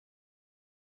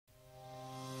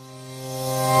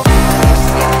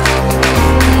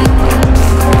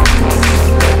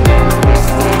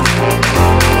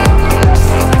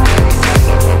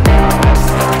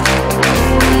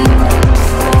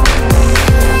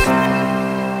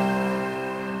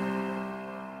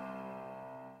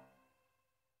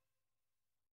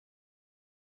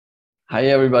Hi,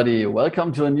 everybody.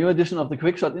 Welcome to a new edition of the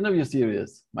Quick Shot interview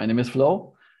series. My name is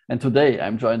Flo, and today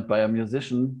I'm joined by a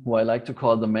musician who I like to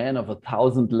call the man of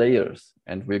 1,000 layers.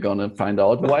 And we're going to find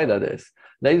out why that is.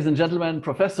 Ladies and gentlemen,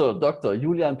 Professor Dr.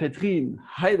 Julian Petrin.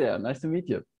 Hi there. Nice to meet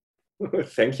you.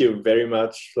 Thank you very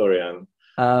much, Florian.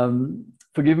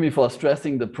 Forgive me for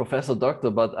stressing the professor doctor,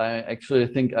 but I actually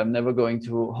think I'm never going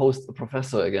to host a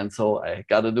professor again, so I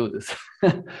got to do this.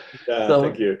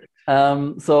 Thank you.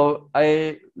 So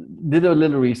I did a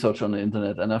little research on the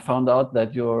internet and I found out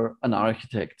that you're an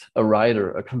architect, a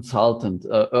writer, a consultant,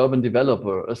 an urban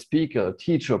developer, a speaker,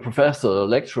 teacher, professor,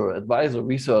 lecturer, advisor,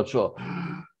 researcher,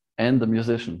 and a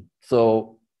musician.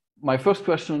 So my first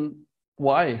question,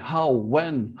 why, how,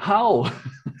 when, how?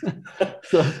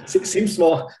 It seems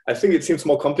more. I think it seems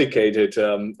more complicated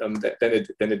than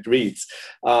it reads.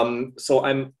 I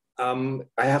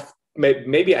have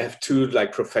maybe I have two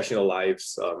professional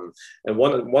lives, and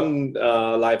one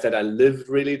life that I live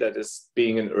really, that is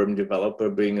being an urban developer,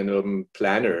 being an urban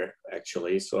planner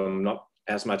actually. So I'm not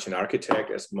as much an architect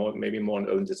as maybe more an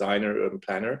urban designer, urban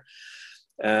planner,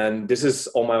 and this is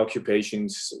all my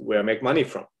occupations where I make money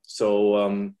from.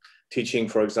 So. Teaching,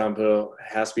 for example,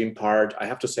 has been part. I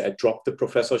have to say I dropped the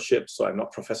professorship, so I'm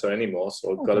not professor anymore.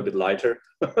 So it got a bit lighter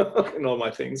in all my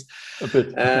things. A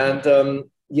bit. And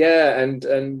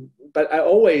but I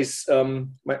always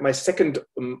my second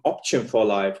option for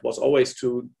life was always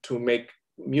to make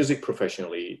music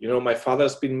professionally. You know, my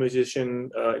father's been a musician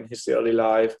in his early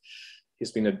life.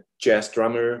 He's been a jazz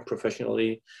drummer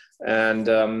professionally. And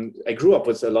I grew up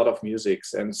with a lot of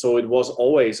musics. And so it was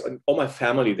always, in all my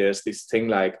family, there's this thing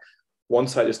like, one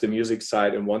side is the music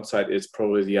side and one side is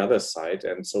probably the other side.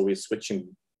 And so we're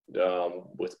switching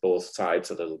with both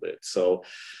sides a little bit. So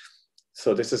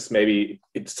this is maybe,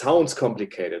 it sounds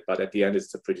complicated, but at the end,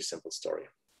 it's a pretty simple story.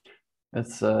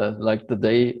 It's like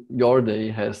your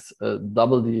day has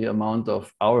double the amount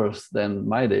of hours than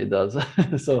my day does.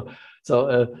 So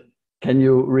can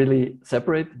you really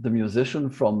separate the musician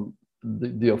from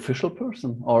the official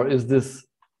person, or is this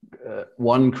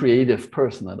one creative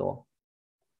person at all?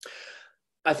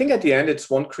 I think at the end it's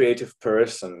one creative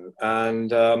person,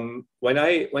 and when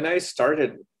I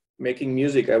started making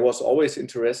music, I was always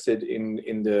interested in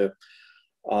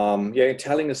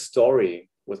telling a story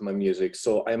with my music.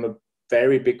 So I'm a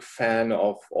very big fan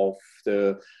of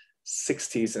the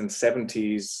 60s and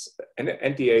 70s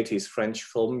and the 80s French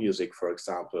film music, for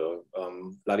example,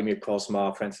 Vladimir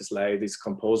Cosma, Francis Lay, these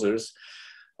composers,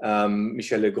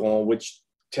 Michel Legrand, which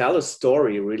tell a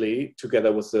story really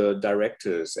together with the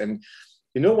directors. And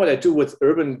you know, what I do with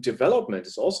urban development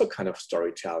is also kind of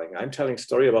storytelling. I'm telling a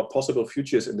story about possible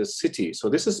futures in the city. So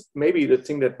this is maybe the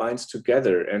thing that binds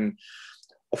together. And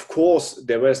of course,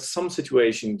 there were some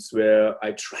situations where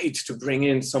I tried to bring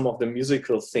in some of the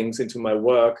musical things into my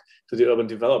work, to the urban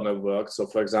development work. So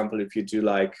for example, if you do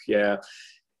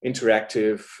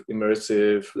interactive,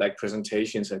 immersive,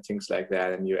 presentations and things like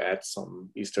that, and you add some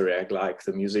Easter egg, like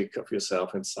the music of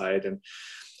yourself inside. And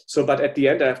so, but at the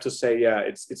end, I have to say,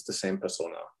 it's the same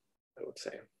persona, I would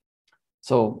say.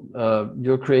 So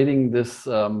you're creating this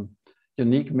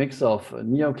unique mix of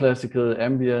neoclassical,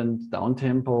 ambient,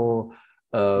 downtempo,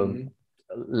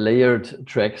 layered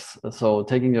tracks. So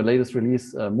taking your latest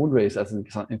release, Moonrays, as an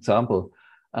example,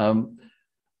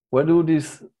 where do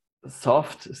these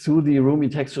soft, soothy, roomy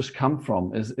textures come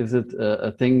from? Is it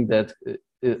a thing that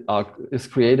is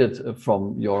created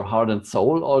from your heart and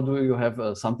soul, or do you have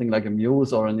something like a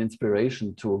muse or an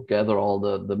inspiration to gather all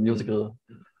the musical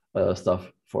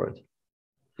stuff for it?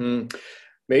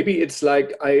 Maybe it's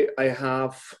like I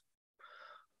have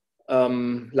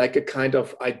like a kind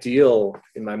of ideal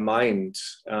in my mind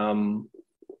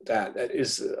that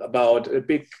is about a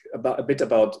bit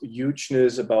about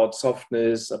hugeness, about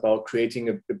softness, about creating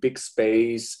a big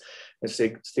space and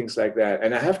things like that.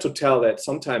 And I have to tell that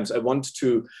sometimes I want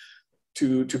to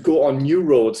go on new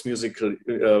roads music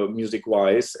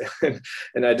wise,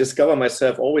 and I discover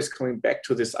myself always coming back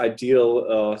to this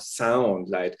ideal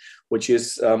sound, which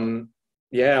is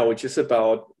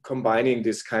about combining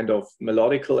this kind of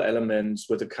melodical elements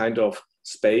with a kind of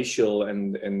spatial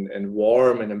and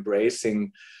warm and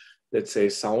embracing, let's say,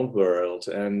 sound world.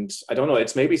 And I don't know,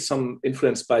 it's maybe some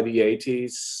influenced by the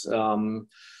 80s,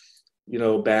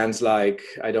 bands like,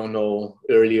 I don't know,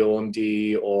 Early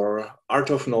OMD or Art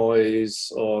of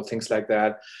Noise or things like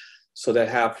that. So that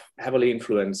have heavily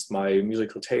influenced my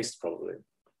musical taste, probably.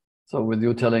 So with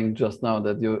you telling just now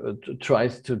that you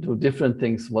tried to do different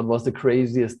things, what was the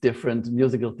craziest different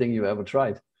musical thing you ever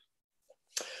tried?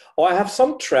 Oh, I have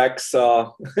some tracks that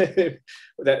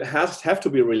have to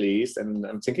be released, and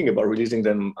I'm thinking about releasing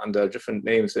them under different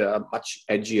names. They are much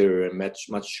edgier and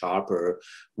much sharper,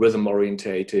 rhythm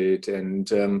orientated, and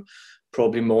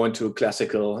probably more into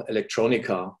classical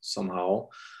electronica somehow,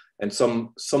 and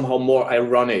somehow more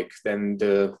ironic than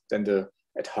the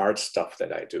at heart stuff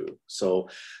that I do. So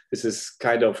this is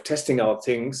kind of testing out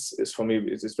things is for me,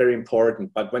 it is very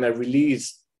important. But when I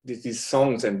release these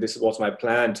songs, and this was my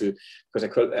plan to, because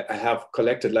I have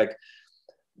collected like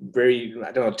very,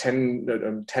 I don't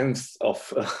know, tenths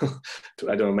of,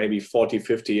 I don't know, maybe 40,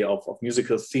 50 of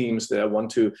musical themes that I want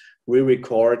to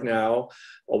re-record now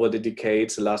over the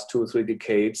decades, the last 2 or 3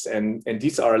 decades. And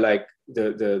these are like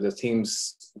the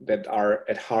themes that are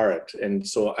at heart. And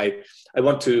so I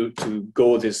want to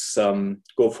go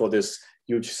for this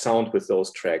huge sound with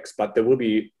those tracks, but there will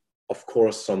be, of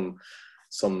course,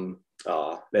 some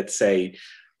let's say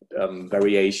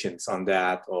variations on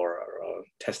that, or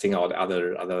testing out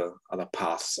other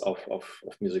paths of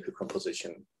musical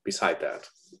composition beside that.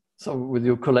 So with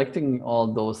you collecting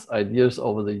all those ideas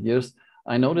over the years,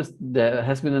 I noticed there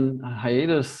has been a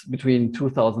hiatus between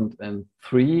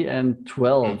 2003 and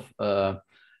 12.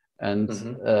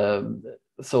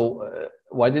 So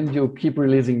why didn't you keep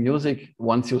releasing music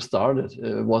once you started?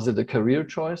 Was it a career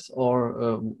choice,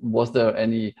 or was there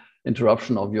any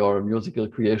interruption of your musical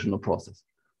creational process?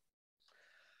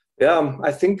 Yeah,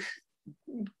 I think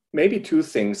maybe 2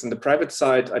 things. On the private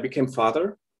side, I became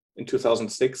father in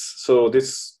 2006. So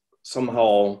this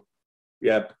somehow,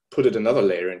 put it another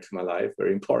layer into my life,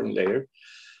 very important layer.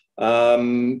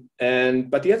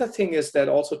 But the other thing is that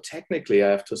also technically,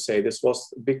 I have to say, this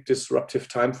was a big disruptive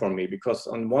time for me, because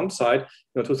on one side,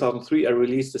 2003, I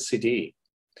released a CD.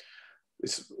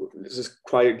 This is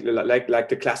quite like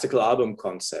the classical album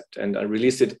concept, and I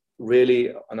released it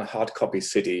really on a hard copy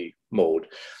CD mode.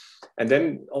 And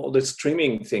then all the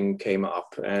streaming thing came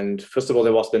up, and first of all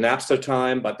there was the Napster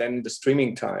time, but then the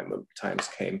streaming times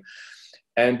came.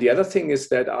 And the other thing is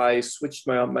that I switched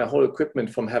my whole equipment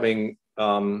from having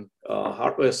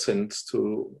hardware synths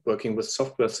to working with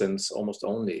software synths almost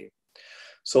only.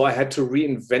 So I had to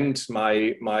reinvent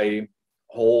my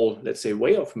whole, let's say,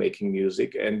 way of making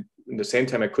music, and in the same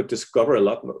time I could discover a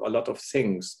lot of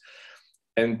things.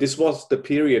 And this was the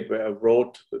period where I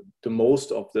wrote the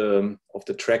most of the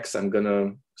tracks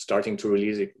I'm starting to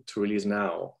release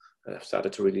now. I've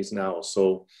started to release now.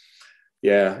 So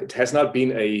yeah, it has not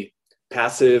been a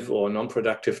passive or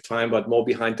non-productive time, but more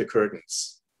behind the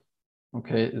curtains.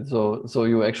 Okay, so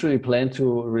you actually plan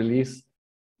to release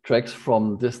tracks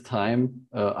from this time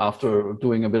after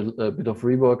doing a bit of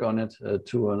rework on it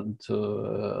to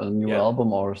a new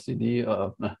album or CD,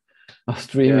 a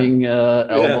streaming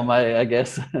album, I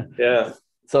guess. Yeah.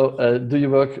 So do you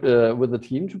work with a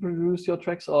team to produce your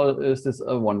tracks, or is this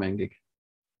a one-man gig?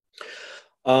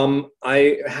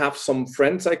 I have some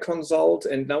friends I consult,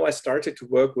 and now I started to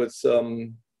work with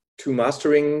 2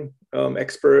 mastering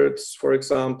experts. For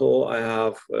example, I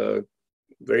have a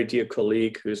very dear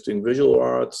colleague who's doing visual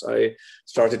arts. I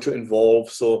started to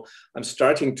involve, so I'm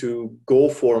starting to go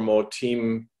for a more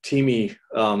teamy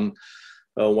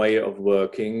way of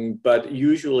working. But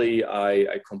usually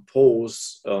I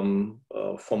compose on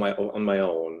my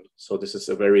own. So this is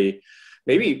a very,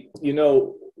 maybe,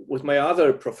 with my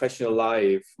other professional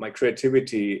life, my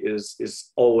creativity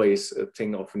is always a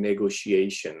thing of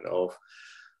negotiation, of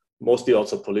mostly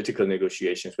also political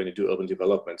negotiations when you do urban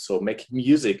development. So making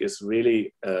music is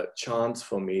really a chance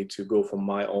for me to go for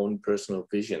my own personal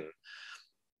vision.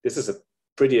 This is a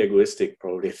pretty egoistic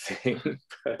probably thing,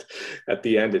 but at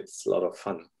the end it's a lot of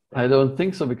fun. I don't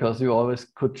think so, because you always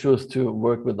could choose to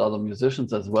work with other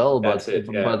musicians as well. That's it,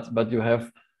 yeah. But you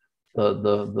have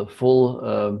the full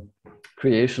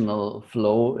creational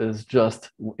flow is just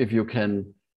if you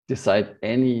can decide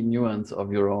any nuance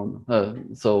of your own.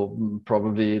 So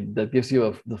probably that gives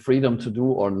you the freedom to do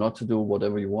or not to do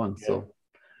whatever you want. Yeah. So.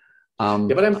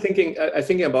 But I'm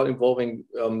thinking about involving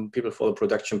people for the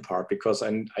production part, because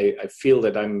I feel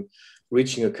that I'm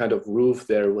reaching a kind of roof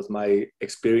there with my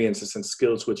experiences and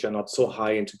skills, which are not so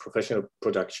high into professional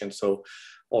production. So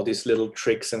all these little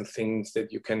tricks and things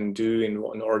that you can do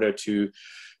in order to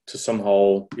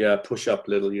somehow push up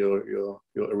a little your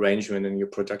arrangement and your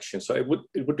production. So it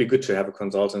would be good to have a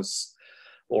consultants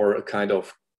or a kind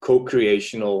of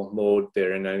co-creational mode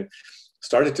there. And I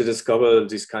started to discover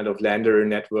this kind of Lander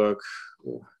network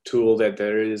tool that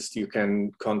there is. You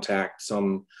can contact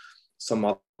some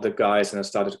other guys, and I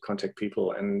started to contact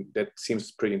people, and that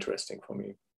seems pretty interesting for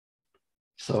me.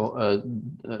 So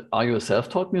are you a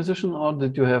self-taught musician, or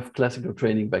did you have classical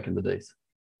training back in the days?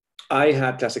 I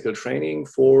had classical training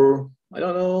for, I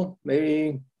don't know,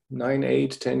 maybe 9,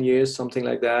 8, 10 years, something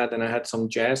like that. And I had some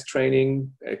jazz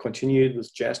training. I continued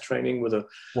with jazz training with a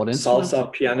What instrument?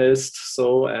 salsa pianist.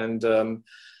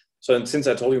 And since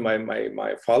I told you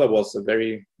my father was a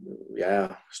very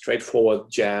straightforward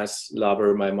jazz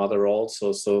lover, my mother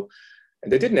also.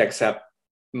 And they didn't accept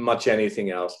much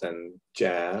anything else than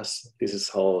jazz. This is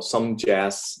how some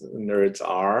jazz nerds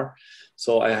are.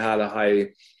 So I had a high,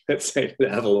 let's say,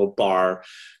 level or bar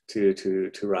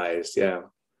to rise. Yeah.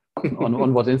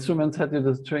 on what instruments had you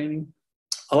this training?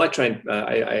 I trained.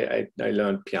 I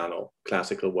learned piano,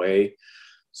 classical way.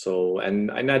 So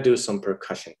and I do some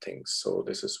percussion things. So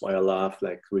this is why I love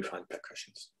like refined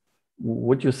percussions.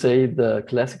 Would you say the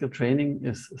classical training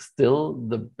is still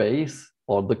the base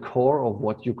or the core of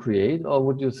what you create, or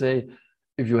would you say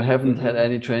if you haven't had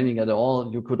any training at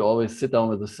all, you could always sit down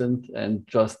with a synth and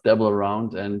just dabble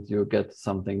around and you get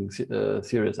something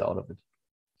serious out of it?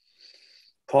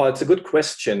 Paul, it's a good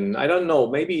question. I don't know.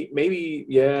 Maybe,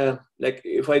 yeah. Like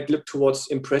if I look towards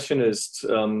impressionist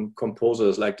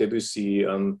composers like Debussy,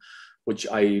 which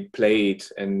I played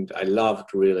and I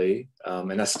loved really,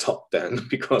 and I stopped then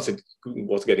because it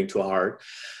was getting too hard.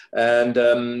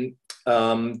 And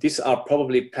these are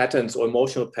probably patterns or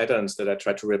emotional patterns that I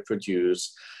try to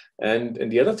reproduce. And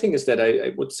the other thing is that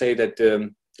I would say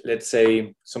that let's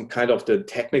say some kind of the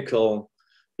technical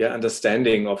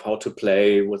understanding of how to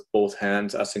play with both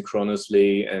hands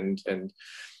asynchronously, and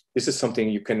this is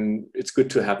something it's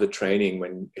good to have the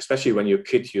training especially when you're a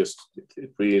kid,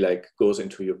 it really like goes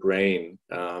into your brain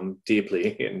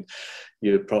deeply, and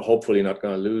you're hopefully not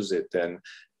going to lose it then.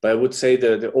 But I would say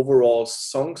the overall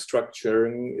song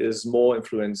structuring is more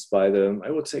influenced by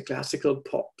I would say, classical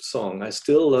pop song. I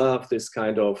still love this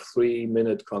kind of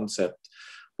 3-minute concept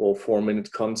or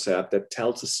 4-minute concept that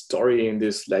tells a story in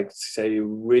this, like, say,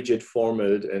 rigid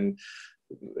format, and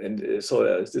so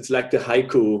it's like the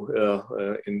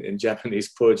haiku in Japanese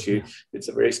poetry. It's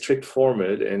a very strict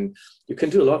format, and you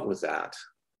can do a lot with that.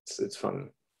 It's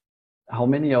fun. How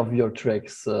many of your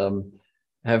tracks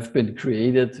have been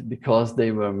created because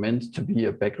they were meant to be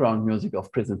a background music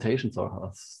of presentations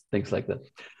or things like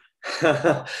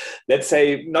that? Let's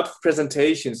say not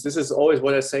presentations. This is always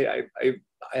what I say.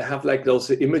 I have like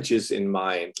those images in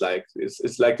mind. Like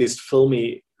it's like these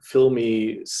filmy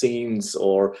scenes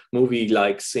or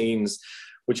movie-like scenes,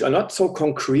 which are not so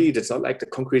concrete. It's not like the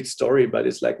concrete story, but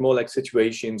it's like more like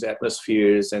situations,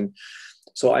 atmospheres. And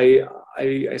so I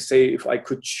say if I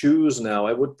could choose now,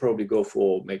 I would probably go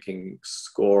for making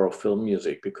score or film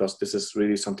music, because this is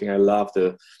really something I love,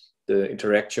 the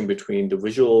interaction between the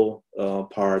visual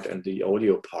part and the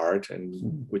audio part,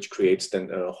 and which creates then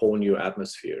a whole new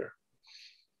atmosphere.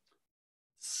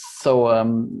 So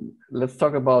let's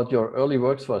talk about your early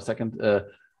works for a second.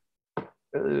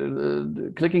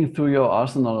 Clicking through your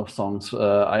arsenal of songs,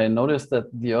 I noticed that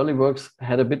the early works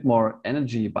had a bit more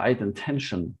energy, bite, and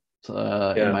tension,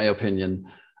 in my opinion.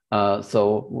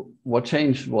 So what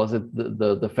changed? Was it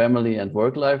the family and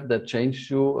work life that changed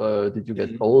you? Did you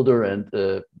get older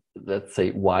and let's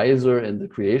say wiser in the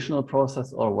creational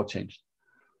process, or what changed?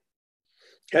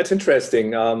 That's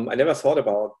interesting. I never thought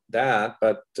about that,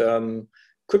 but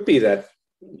could be that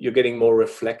you're getting more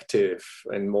reflective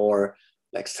and more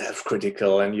like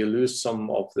self-critical, and you lose some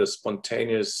of the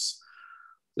spontaneous,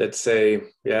 let's say,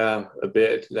 a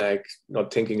bit like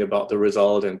not thinking about the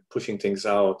result and pushing things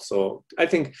out. So I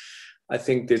think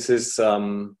this is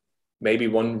maybe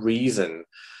one reason.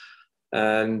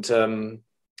 And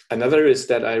another is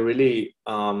that I really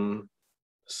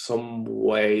some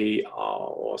way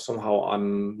or somehow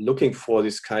I'm looking for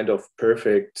this kind of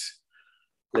perfect,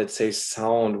 let's say,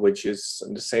 sound, which is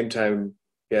at the same time,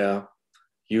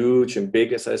 huge and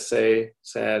big, as I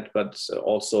said, but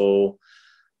also,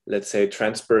 let's say,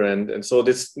 transparent. And so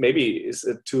this maybe is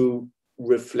a too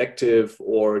reflective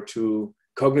or too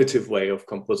cognitive way of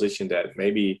composition that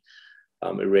maybe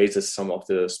erases some of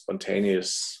the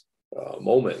spontaneous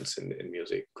moments in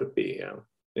music. Could be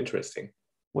interesting.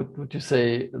 Would you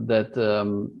say that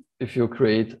if you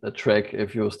create a track,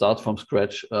 if you start from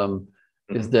scratch,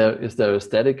 is there a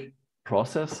static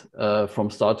process from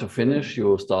start to finish?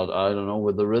 You start, I don't know,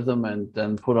 with the rhythm and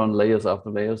then put on layers after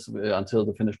layers until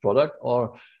the finished product,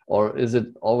 or is it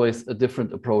always a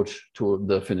different approach to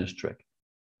the finished track?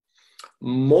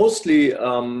 Mostly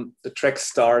the tracks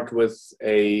start with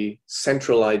a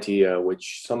central idea,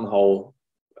 which somehow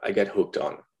I get hooked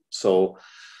on. So,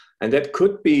 and that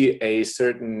could be a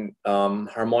certain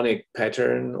harmonic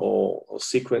pattern or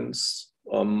sequence,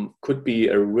 could be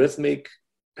a rhythmic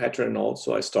pattern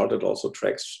also. I started also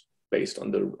tracks based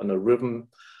on a rhythm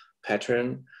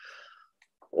pattern,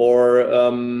 or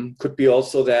could be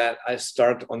also that I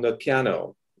start on the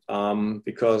piano.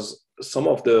 because some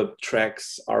of the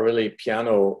tracks are really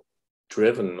piano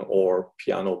driven or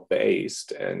piano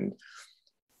based, and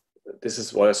this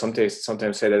is why I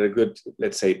sometimes say that a good,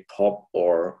 let's say, pop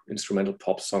or instrumental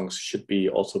pop songs should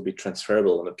also be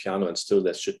transferable on the piano, and still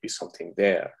there should be something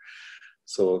there.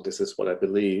 So this is what I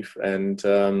believe, and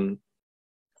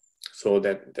so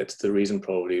that's the reason,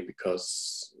 probably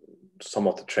because some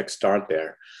of the tracks start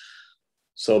there.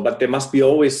 So, but there must be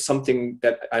always something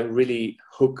that I really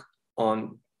hook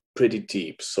on pretty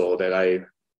deep, so that I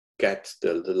get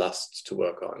the lust to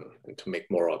work on and to make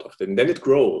more out of it, and then it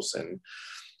grows. And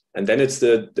then it's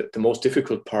the most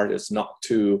difficult part is not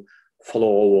to follow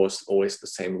always the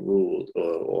same rule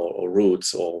or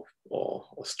routes or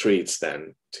streets,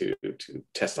 then to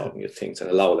test out new things and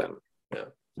allow them. Yeah.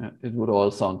 Yeah, it would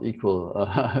all sound equal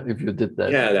if you did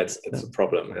that. Yeah, that's a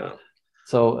problem. Yeah.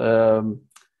 So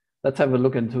let's have a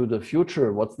look into the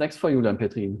future. What's next for Julian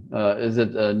Petrin? Is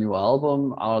it a new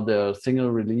album? Are there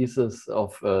single releases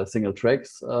of single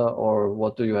tracks, or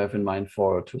what do you have in mind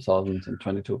for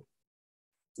 2022?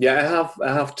 Yeah,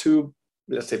 I have two,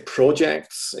 let's say,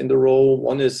 projects in the row.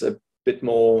 One is a bit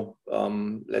more,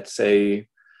 let's say,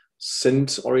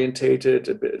 synth orientated,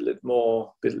 a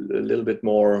little bit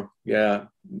more, yeah.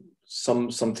 Some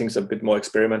things a bit more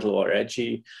experimental or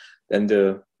edgy than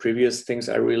the previous things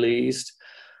I released.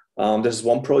 There's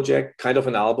one project, kind of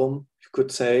an album, you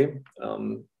could say,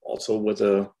 also with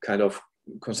a kind of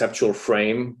conceptual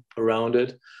frame around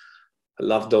it. I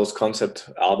love those concept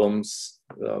albums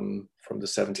from the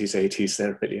 70s, 80s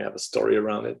that really have a story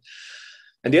around it.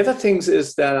 And the other things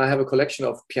is that I have a collection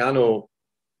of piano,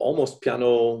 almost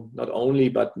piano, not only,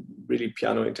 but really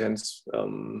piano intense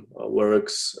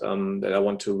works that I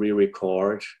want to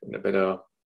re-record in a better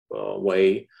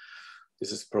way.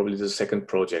 This is probably the second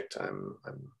project I'm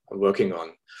working on.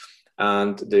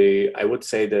 And I would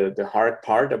say the hard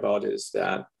part about it is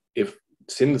that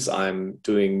since I'm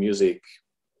doing music,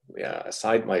 yeah,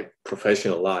 aside my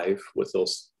professional life with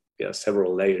those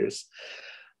several layers,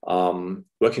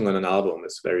 working on an album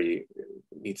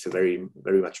needs a very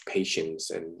much patience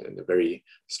and a very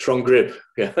strong grip.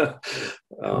 Yeah,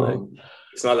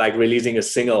 it's not like releasing a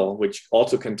single, which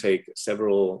also can take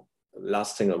several.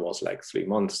 Last single was like 3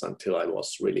 months until I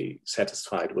was really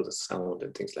satisfied with the sound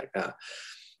and things like that.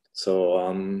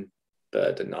 So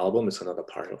but an album is another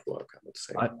part of work, I would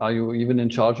say. Are you even in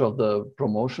charge of the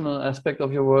promotional aspect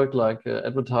of your work, like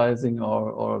advertising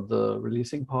or the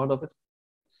releasing part of it?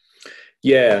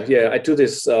 Yeah, I do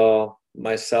this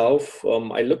myself.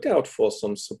 I looked out for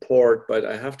some support, but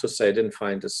I have to say I didn't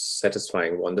find a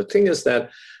satisfying one. The thing is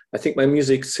that I think my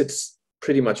music sits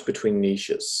pretty much between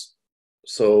niches.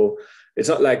 So it's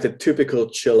not like the typical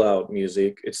chill out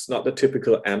music. It's not the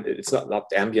typical, it's not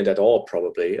ambient at all,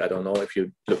 probably. I don't know if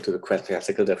you look to the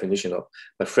classical definition of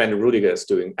my friend Rudiger is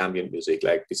doing ambient music,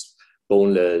 like these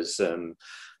boneless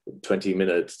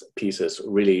 20-minute pieces,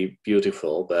 really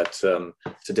beautiful, but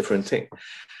it's a different thing.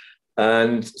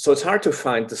 And so it's hard to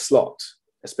find the slot,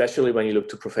 especially when you look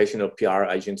to professional PR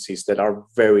agencies that are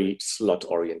very slot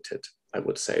oriented. I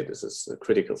would say this is a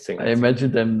critical thing. I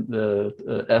imagine them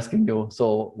asking you,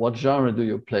 so what genre do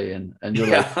you play in? And you're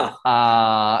like,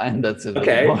 and that's it.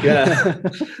 Okay,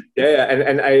 yeah.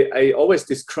 And I always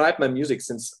describe my music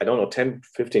since, I don't know, 10,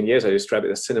 15 years, I describe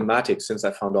it as cinematic, since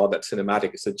I found out that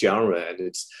cinematic is a genre and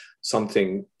it's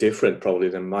something different probably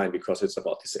than mine, because it's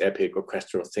about these epic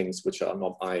orchestral things, which are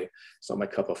it's not my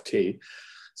cup of tea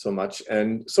so much.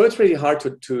 And so it's really hard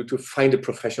to find a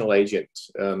professional agent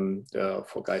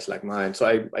for guys like mine. So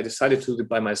I decided to do it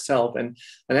by myself. And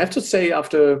I have to say,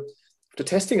 after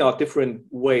testing out different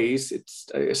ways,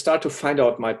 I start to find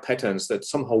out my patterns that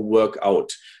somehow work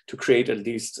out to create at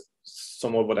least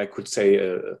somewhat what I could say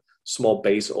a small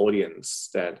base audience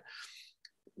that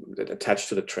attach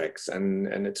to the tracks.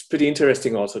 And it's pretty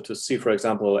interesting also to see, for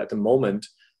example, at the moment,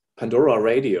 Pandora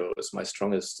Radio is my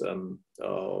strongest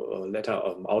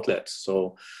outlet.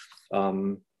 So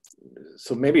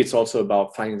maybe it's also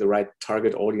about finding the right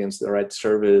target audience, the right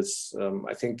service.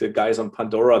 I think the guys on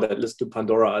Pandora that listen to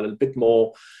Pandora are a little bit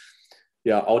more,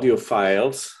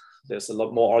 audiophiles. There's a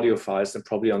lot more audiophiles than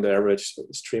probably on the average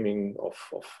streaming of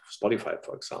Spotify,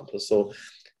 for example. So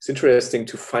it's interesting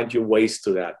to find your ways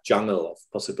to that jungle of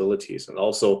possibilities. And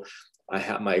also, I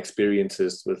have my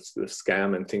experiences with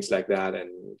scam and things like that,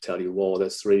 and tell you, whoa,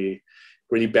 that's really,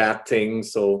 really bad thing.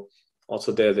 So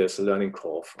also there's a learning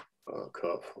curve,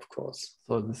 of course.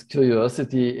 So this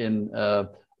curiosity in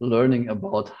learning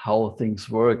about how things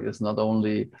work is not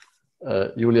only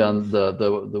Julian,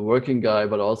 the working guy,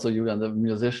 but also Julian, the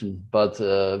musician. But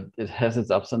it has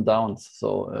its ups and downs.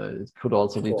 So it could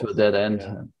also lead to a dead end.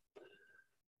 Yeah.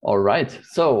 All right.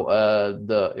 So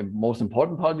the most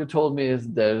important part you told me is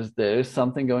there is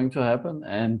something going to happen,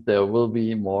 and there will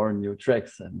be more new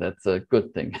tracks, and that's a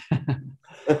good thing.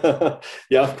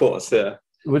 Yeah, of course. Yeah.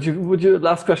 Would you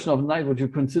last question of the night? Would you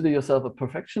consider yourself a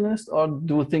perfectionist, or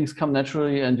do things come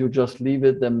naturally and you just leave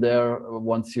them there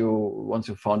once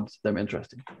you found them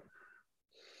interesting?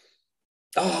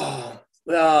 Oh,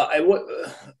 well, I would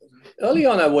early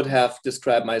on I would have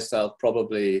described myself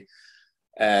probably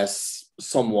as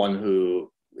someone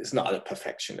who is not a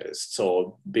perfectionist.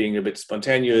 So being a bit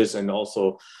spontaneous and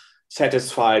also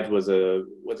satisfied with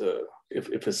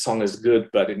if a song is good,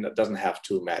 but it doesn't have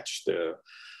to match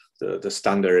the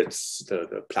standards,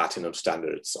 the platinum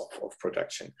standards of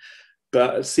production.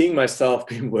 But seeing myself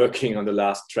been working on the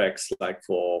last tracks like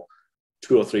for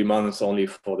 2 or 3 months only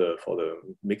for the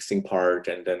mixing part,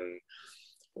 and then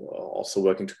also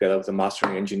working together with the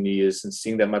mastering engineers, and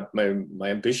seeing that my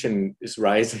ambition is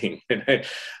rising. And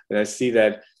I see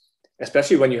that,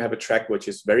 especially when you have a track which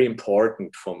is very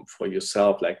important for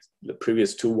yourself, like the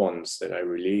previous 2 ones that I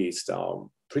released are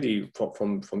pretty,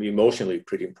 from me, emotionally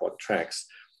pretty important tracks.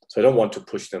 So I don't want to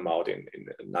push them out in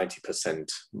 90%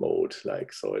 mode,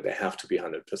 like, so they have to be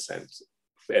 100%,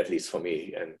 at least for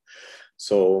me. And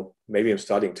so maybe I'm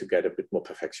starting to get a bit more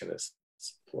perfectionist.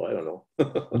 So I don't know.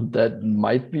 That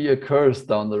might be a curse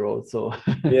down the road. So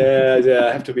yeah,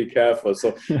 I have to be careful.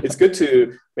 So it's good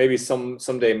to maybe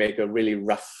someday make a really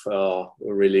rough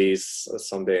release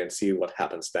someday and see what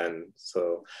happens then.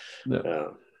 So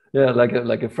yeah,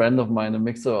 like a friend of mine, a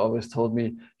mixer, always told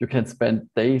me you can spend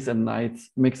days and nights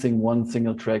mixing one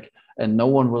single track, and no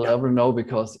one will ever know,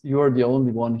 because you're the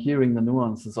only one hearing the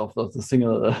nuances of the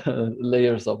single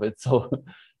layers of it. So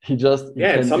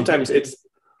and sometimes it's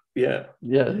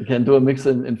you can do a mix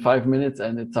in 5 minutes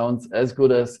and it sounds as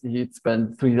good as he'd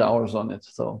spend 3 hours on it.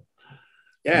 So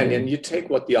and then you take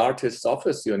what the artist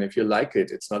offers you, and if you like it,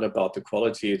 it's not about the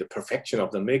quality, the perfection of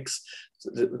the mix.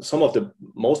 Some of the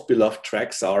most beloved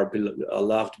tracks are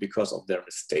loved because of their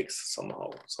mistakes somehow,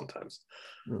 sometimes.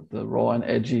 The raw and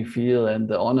edgy feel and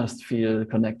the honest feel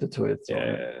connected to it. So.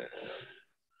 Yeah.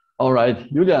 All right,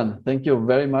 Julian, thank you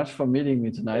very much for meeting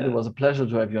me tonight. It was a pleasure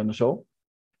to have you on the show.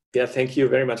 Yeah, thank you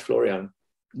very much, Florian.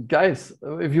 Guys,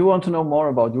 if you want to know more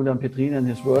about Julian Petrin and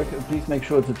his work, please make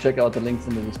sure to check out the links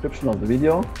in the description of the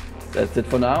video. That's it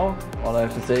for now. All I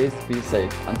have to say is be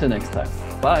safe. Until next time.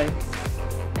 Bye.